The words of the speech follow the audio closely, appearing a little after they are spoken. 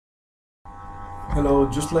Hello,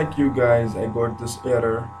 just like you guys, I got this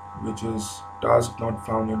error which is task not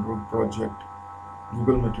found in root project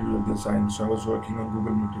Google Material Design. So I was working on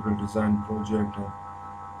Google Material Design project and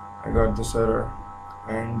I got this error,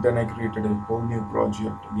 and then I created a whole new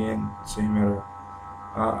project, again same error.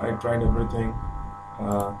 I tried everything,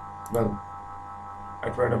 uh, well I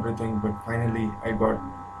tried everything, but finally I got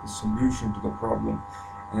the solution to the problem,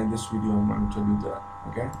 and in this video I'm going to tell you that.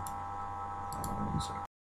 Okay,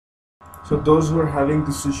 so those who are having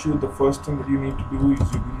this issue, the first thing that you need to do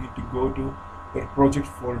is you need to go to your project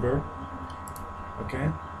folder. Okay,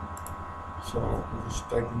 so just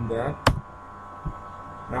type in that,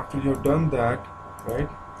 and after you've done that, right,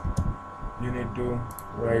 you need to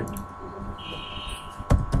write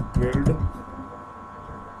build,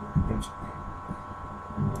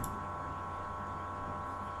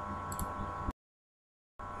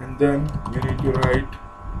 and then you need to write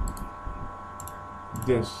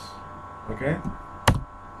this. Okay,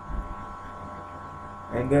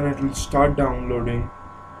 and then it will start downloading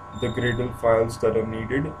the Gradle files that are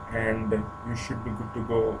needed, and you should be good to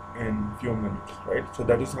go in few minutes, right? So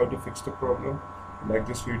that is how to fix the problem. Like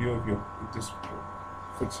this video, if this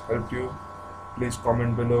fix helped you, please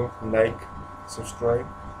comment below, like, subscribe.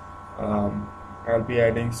 I'll be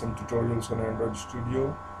adding some tutorials on Android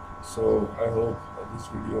Studio, so I hope this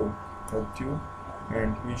video helped you,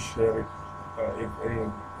 and please share it if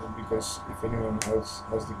anyone, because if anyone else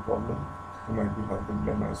has the problem, you might be helping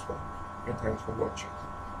them as well. Okay, thanks for watching.